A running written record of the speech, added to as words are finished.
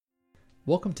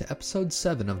Welcome to episode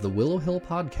 7 of the Willow Hill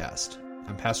Podcast.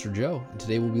 I'm Pastor Joe, and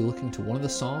today we'll be looking to one of the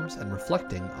Psalms and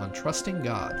reflecting on trusting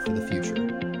God for the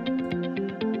future.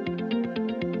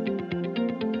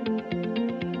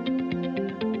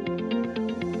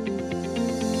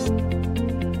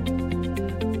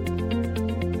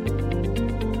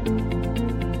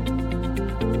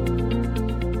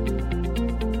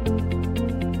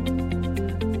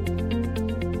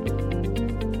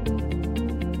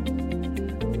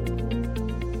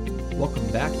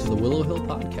 Welcome back to the Willow Hill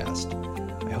Podcast.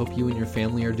 I hope you and your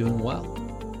family are doing well.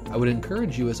 I would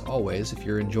encourage you, as always, if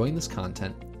you're enjoying this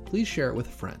content, please share it with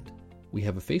a friend. We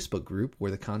have a Facebook group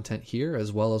where the content here,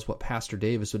 as well as what Pastor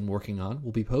Dave has been working on,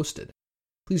 will be posted.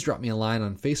 Please drop me a line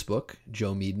on Facebook,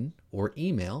 Joe Meaden, or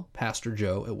email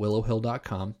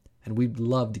pastorjoe@willowhill.com, and we'd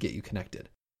love to get you connected.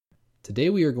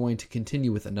 Today we are going to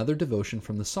continue with another devotion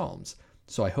from the Psalms,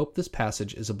 so I hope this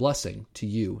passage is a blessing to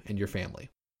you and your family.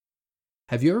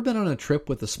 Have you ever been on a trip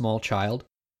with a small child?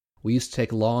 We used to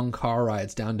take long car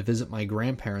rides down to visit my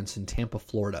grandparents in Tampa,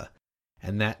 Florida,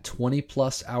 and that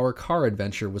 20-plus hour car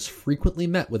adventure was frequently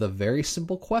met with a very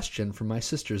simple question from my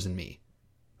sisters and me.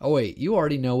 Oh wait, you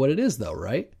already know what it is though,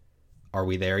 right? Are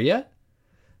we there yet?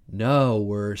 No,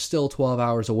 we're still 12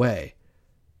 hours away.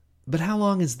 But how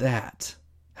long is that?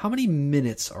 How many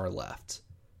minutes are left?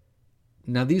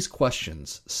 Now these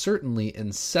questions, certainly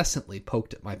incessantly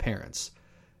poked at my parents,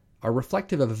 are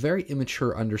reflective of a very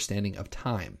immature understanding of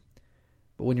time.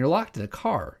 But when you're locked in a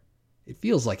car, it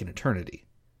feels like an eternity.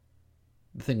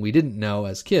 The thing we didn't know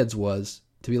as kids was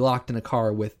to be locked in a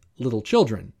car with little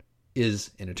children is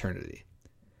an eternity.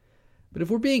 But if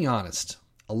we're being honest,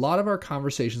 a lot of our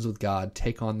conversations with God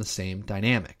take on the same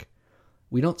dynamic.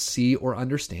 We don't see or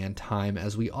understand time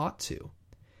as we ought to.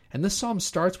 And this psalm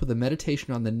starts with a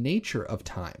meditation on the nature of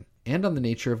time and on the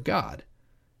nature of God,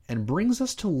 and brings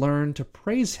us to learn to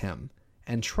praise Him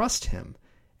and trust Him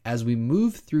as we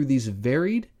move through these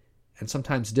varied and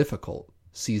sometimes difficult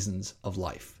seasons of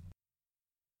life.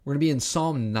 We're going to be in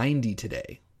Psalm 90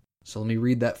 today, so let me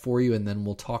read that for you and then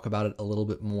we'll talk about it a little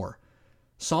bit more.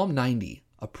 Psalm 90,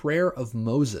 a prayer of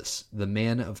Moses, the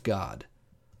man of God.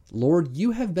 Lord,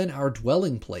 you have been our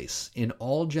dwelling place in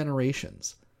all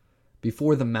generations.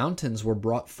 Before the mountains were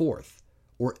brought forth,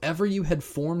 or ever you had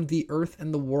formed the earth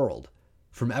and the world,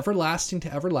 from everlasting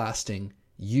to everlasting,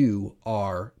 you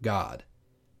are God.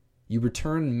 You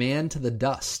return man to the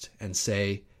dust and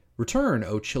say, Return,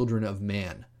 O children of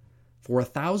man. For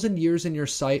 1,000 years in your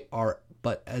sight are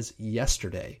but as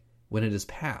yesterday when it is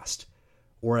past,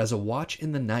 or as a watch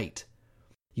in the night.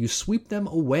 You sweep them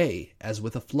away as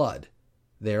with a flood.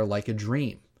 They are like a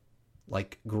dream,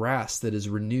 like grass that is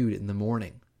renewed in the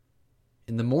morning.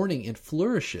 In the morning it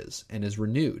flourishes and is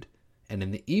renewed, and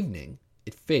in the evening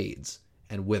it fades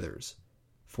and withers.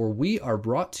 For we are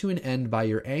brought to an end by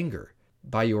your anger.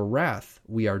 By your wrath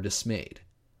we are dismayed.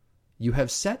 You have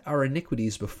set our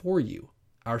iniquities before you,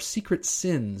 our secret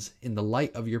sins in the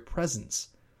light of your presence.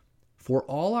 For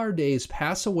all our days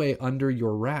pass away under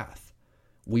your wrath.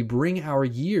 We bring our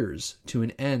years to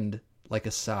an end like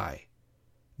a sigh.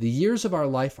 The years of our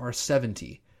life are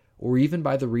 70, or even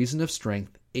by the reason of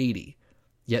strength 80,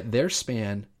 yet their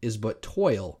span is but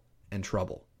toil and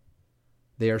trouble.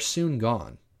 They are soon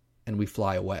gone, and we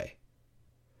fly away.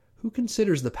 Who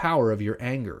considers the power of your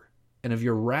anger, and of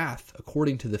your wrath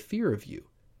according to the fear of you?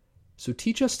 So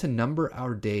teach us to number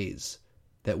our days,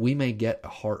 that we may get a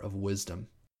heart of wisdom.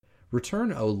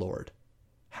 Return, O Lord.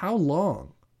 How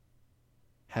long?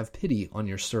 Have pity on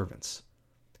your servants.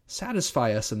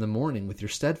 Satisfy us in the morning with your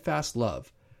steadfast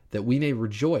love, that we may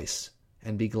rejoice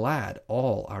and be glad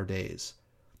all our days.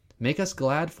 Make us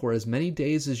glad for as many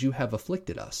days as you have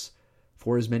afflicted us,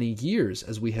 for as many years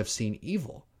as we have seen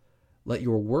evil. Let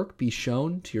your work be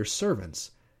shown to your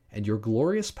servants, and your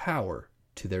glorious power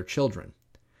to their children.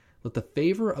 Let the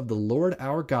favor of the Lord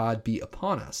our God be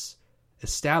upon us.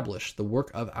 Establish the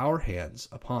work of our hands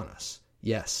upon us.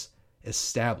 Yes,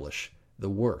 establish the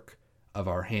work of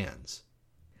our hands.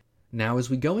 Now, as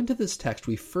we go into this text,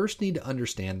 we first need to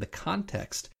understand the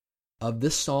context of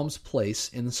this psalm's place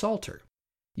in the Psalter.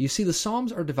 You see, the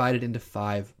Psalms are divided into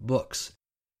 5 books.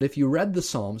 If you read the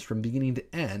Psalms from beginning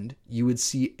to end, you would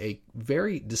see a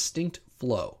very distinct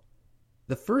flow.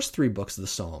 The first 3 books of the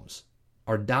Psalms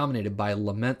are dominated by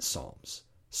lament psalms,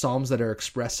 psalms that are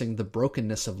expressing the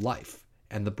brokenness of life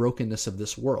and the brokenness of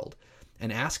this world,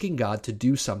 and asking God to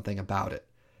do something about it.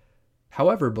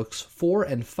 However, books 4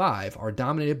 and 5 are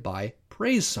dominated by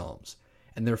praise psalms,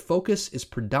 and their focus is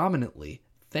predominantly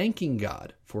thanking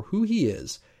God for who He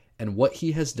is and what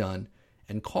He has done,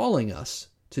 and calling us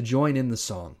to join in the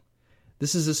song.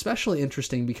 This is especially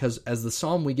interesting because as the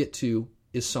psalm we get to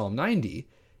is Psalm 90,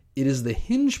 it is the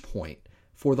hinge point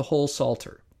for the whole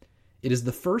Psalter. It is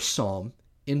the first psalm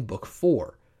in Book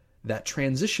 4, that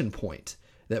transition point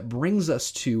that brings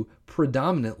us to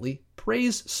predominantly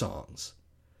praise songs.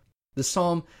 The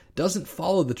psalm doesn't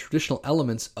follow the traditional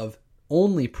elements of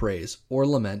only praise or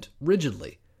lament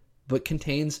rigidly, but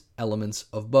contains elements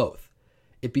of both.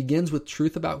 It begins with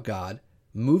truth about God,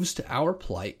 moves to our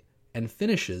plight, and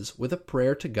finishes with a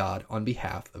prayer to God on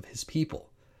behalf of his people.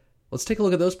 Let's take a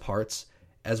look at those parts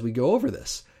as we go over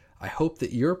this. I hope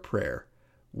that your prayer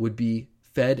would be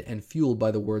fed and fueled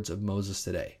by the words of Moses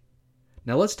today.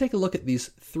 Now let's take a look at these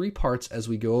three parts as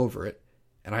we go over it,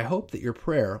 and I hope that your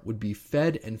prayer would be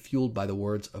fed and fueled by the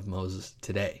words of Moses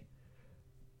today.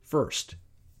 First,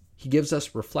 he gives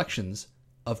us reflections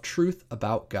of truth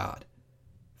about God.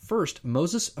 First,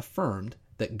 Moses affirmed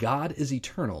that God is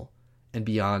eternal and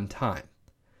beyond time.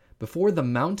 Before the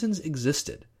mountains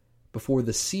existed, before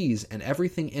the seas and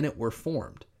everything in it were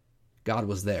formed, God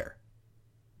was there.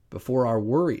 Before our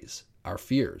worries, our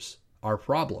fears, our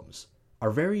problems,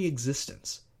 our very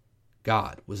existence,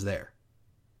 God was there.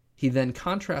 He then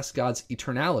contrasts God's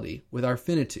eternality with our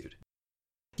finitude.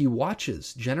 He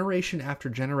watches generation after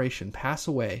generation pass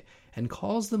away and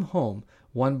calls them home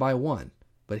one by one,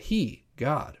 but he,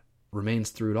 God,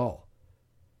 remains through it all.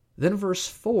 Then verse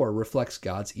 4 reflects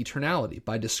God's eternality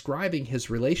by describing his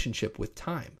relationship with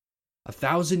time.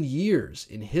 1,000 years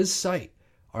in his sight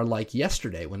are like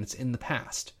yesterday when it's in the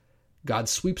past. God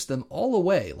sweeps them all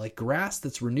away like grass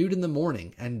that's renewed in the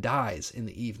morning and dies in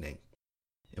the evening.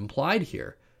 Implied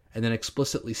here, and then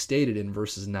explicitly stated in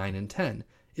verses 9 and 10,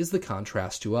 is the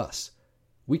contrast to us.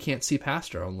 We can't see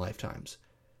past our own lifetimes.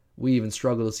 We even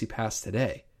struggle to see past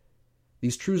today.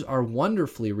 These truths are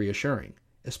wonderfully reassuring,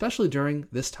 especially during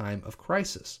this time of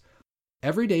crisis.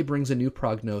 Every day brings a new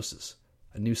prognosis,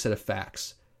 a new set of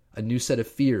facts, a new set of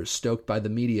fears stoked by the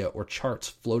media or charts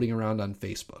floating around on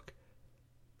Facebook.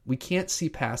 We can't see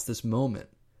past this moment,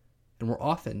 and we're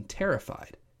often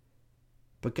terrified.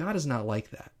 But God is not like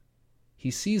that.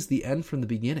 He sees the end from the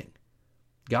beginning.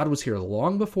 God was here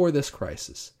long before this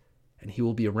crisis, and he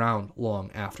will be around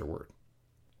long afterward.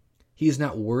 He is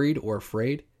not worried or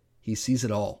afraid. He sees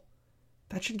it all.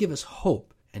 That should give us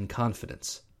hope and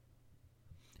confidence.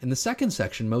 In the second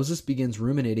section, Moses begins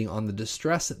ruminating on the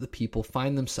distress that the people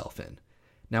find themselves in.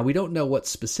 Now, we don't know what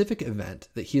specific event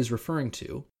that he is referring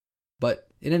to, but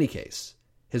in any case,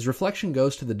 his reflection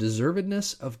goes to the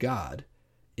deservedness of God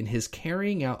in his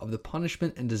carrying out of the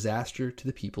punishment and disaster to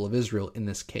the people of Israel in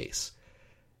this case.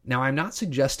 Now, I'm not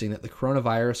suggesting that the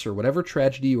coronavirus or whatever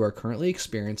tragedy you are currently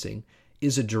experiencing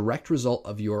is a direct result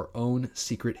of your own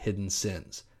secret hidden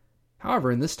sins.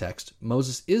 However, in this text,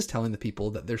 Moses is telling the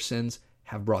people that their sins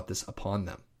have brought this upon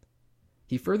them.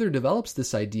 He further develops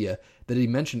this idea that he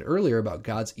mentioned earlier about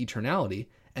God's eternality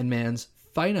and man's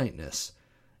finiteness.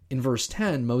 In verse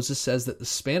 10, Moses says that the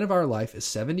span of our life is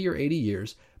 70 or 80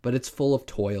 years, but it's full of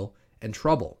toil and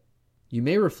trouble. You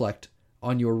may reflect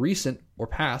on your recent or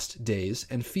past days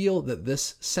and feel that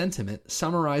this sentiment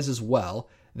summarizes well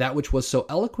that which was so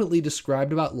eloquently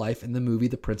described about life in the movie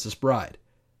The Princess Bride.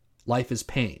 Life is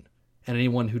pain, and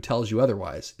anyone who tells you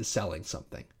otherwise is selling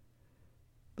something.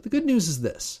 But the good news is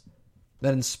this,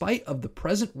 that in spite of the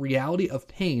present reality of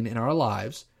pain in our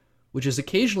lives, which is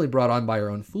occasionally brought on by our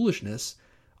own foolishness,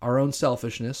 our own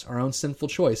selfishness, our own sinful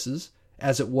choices,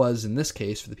 as it was in this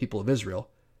case for the people of Israel,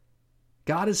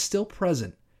 God is still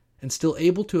present and still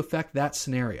able to affect that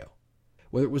scenario.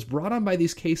 Whether it was brought on by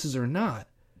these cases or not,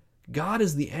 God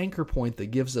is the anchor point that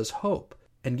gives us hope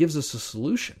and gives us a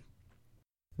solution.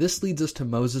 This leads us to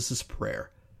Moses'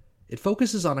 prayer. It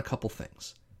focuses on a couple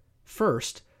things.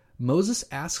 First, Moses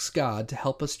asks God to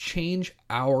help us change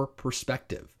our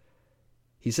perspective.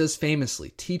 He says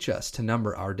famously, "Teach us to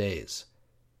number our days."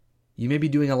 You may be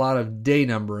doing a lot of day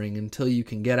numbering until you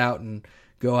can get out and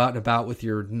go out and about with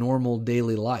your normal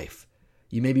daily life.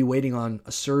 You may be waiting on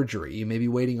a surgery. You may be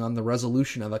waiting on the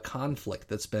resolution of a conflict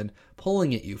that's been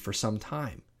pulling at you for some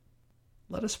time.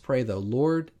 Let us pray, though.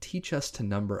 Lord, teach us to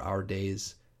number our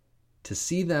days, to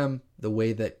see them the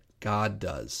way that God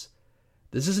does.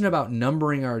 This isn't about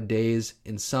numbering our days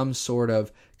in some sort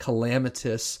of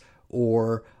calamitous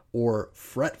or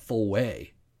fretful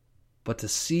way, but to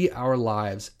see our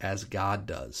lives as God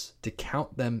does, to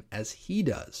count them as He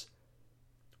does,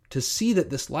 to see that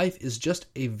this life is just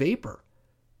a vapor,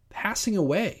 passing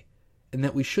away, and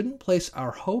that we shouldn't place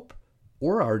our hope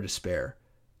or our despair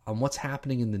on what's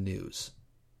happening in the news,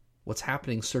 what's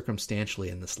happening circumstantially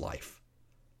in this life.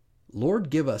 Lord,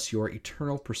 give us your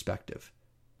eternal perspective,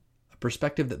 a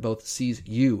perspective that both sees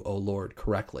you, O Lord,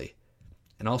 correctly,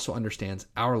 and also understands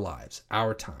our lives,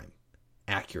 our time,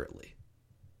 accurately.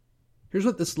 Here's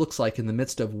what this looks like in the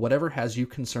midst of whatever has you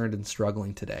concerned and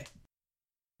struggling today.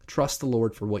 Trust the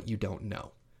Lord for what you don't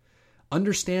know.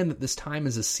 Understand that this time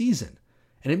is a season,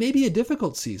 and it may be a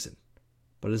difficult season,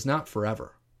 but it is not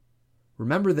forever.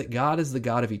 Remember that God is the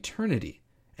God of eternity,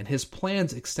 and His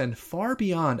plans extend far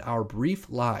beyond our brief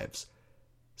lives.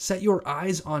 Set your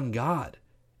eyes on God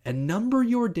and number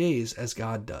your days as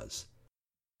God does.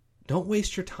 Don't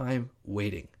waste your time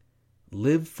waiting.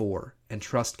 Live for and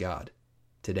trust God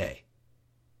today.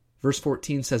 Verse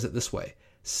 14 says it this way,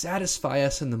 "Satisfy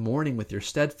us in the morning with your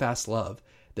steadfast love,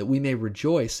 that we may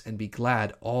rejoice and be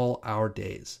glad all our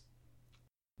days."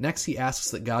 Next, he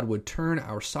asks that God would turn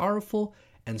our sorrowful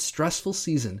and stressful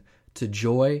season to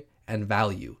joy and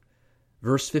value.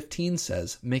 Verse 15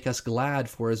 says, "Make us glad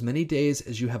for as many days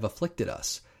as you have afflicted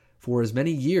us, for as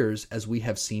many years as we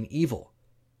have seen evil."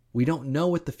 We don't know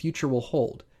what the future will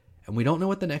hold, and we don't know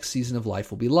what the next season of life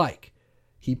will be like.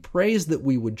 He prays that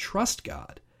we would trust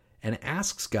God and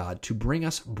asks God to bring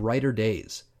us brighter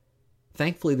days.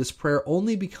 Thankfully, this prayer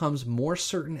only becomes more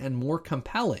certain and more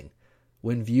compelling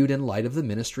when viewed in light of the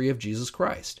ministry of Jesus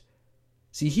Christ.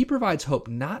 See, He provides hope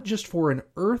not just for an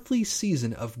earthly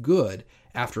season of good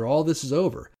after all this is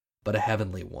over, but a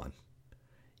heavenly one.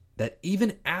 That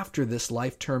even after this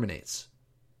life terminates,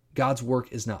 God's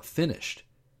work is not finished.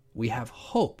 We have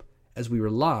hope as we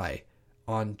rely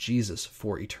on Jesus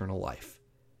for eternal life.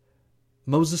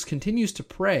 Moses continues to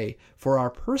pray for our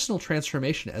personal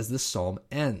transformation as this psalm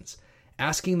ends,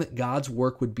 asking that God's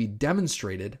work would be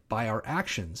demonstrated by our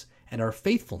actions and our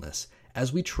faithfulness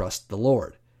as we trust the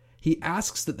Lord. He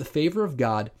asks that the favor of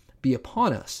God be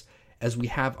upon us as we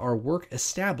have our work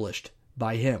established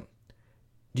by Him.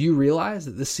 Do you realize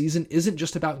that this season isn't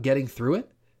just about getting through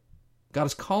it? God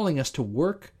is calling us to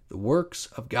work the works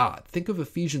of God. Think of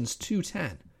Ephesians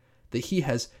 2:10, that He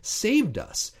has saved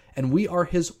us and we are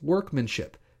His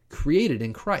workmanship, created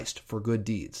in Christ for good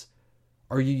deeds.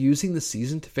 Are you using the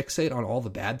season to fixate on all the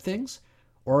bad things?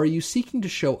 Or are you seeking to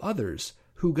show others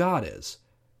who God is?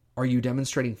 Are you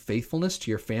demonstrating faithfulness to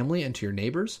your family and to your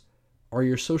neighbors? Are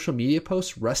your social media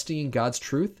posts resting in God's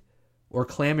truth, or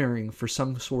clamoring for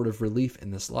some sort of relief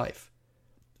in this life?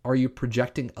 Are you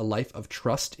projecting a life of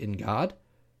trust in God,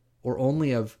 or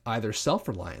only of either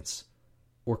self-reliance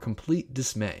or complete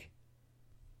dismay?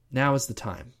 Now is the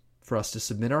time for us to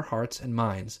submit our hearts and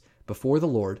minds before the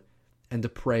Lord and to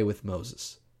pray with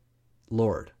Moses.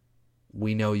 Lord,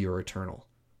 we know You're eternal.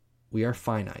 We are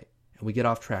finite, and we get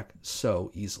off track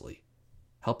so easily.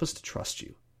 Help us to trust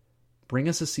You. Bring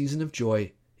us a season of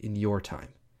joy in Your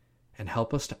time, and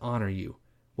help us to honor You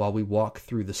while we walk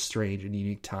through the strange and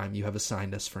unique time You have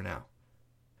assigned us for now.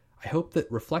 I hope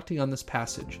that reflecting on this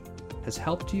passage has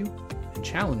helped you and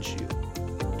challenged you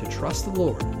to trust the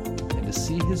Lord and to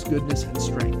see His goodness and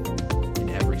strength in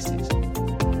every season.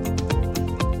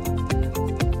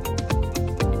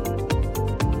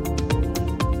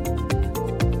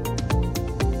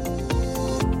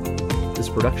 This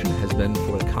production has been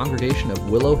for the congregation of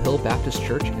Willow Hill Baptist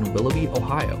Church in Willoughby,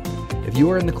 Ohio. If you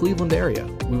are in the Cleveland area,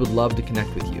 we would love to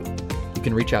connect with you. You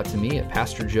can reach out to me at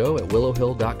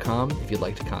pastorjoe@willowhill.com if you'd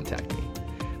like to contact me.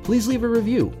 Please leave a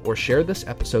review or share this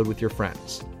episode with your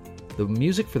friends. The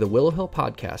music for the Willow Hill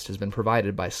podcast has been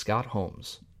provided by Scott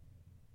Holmes.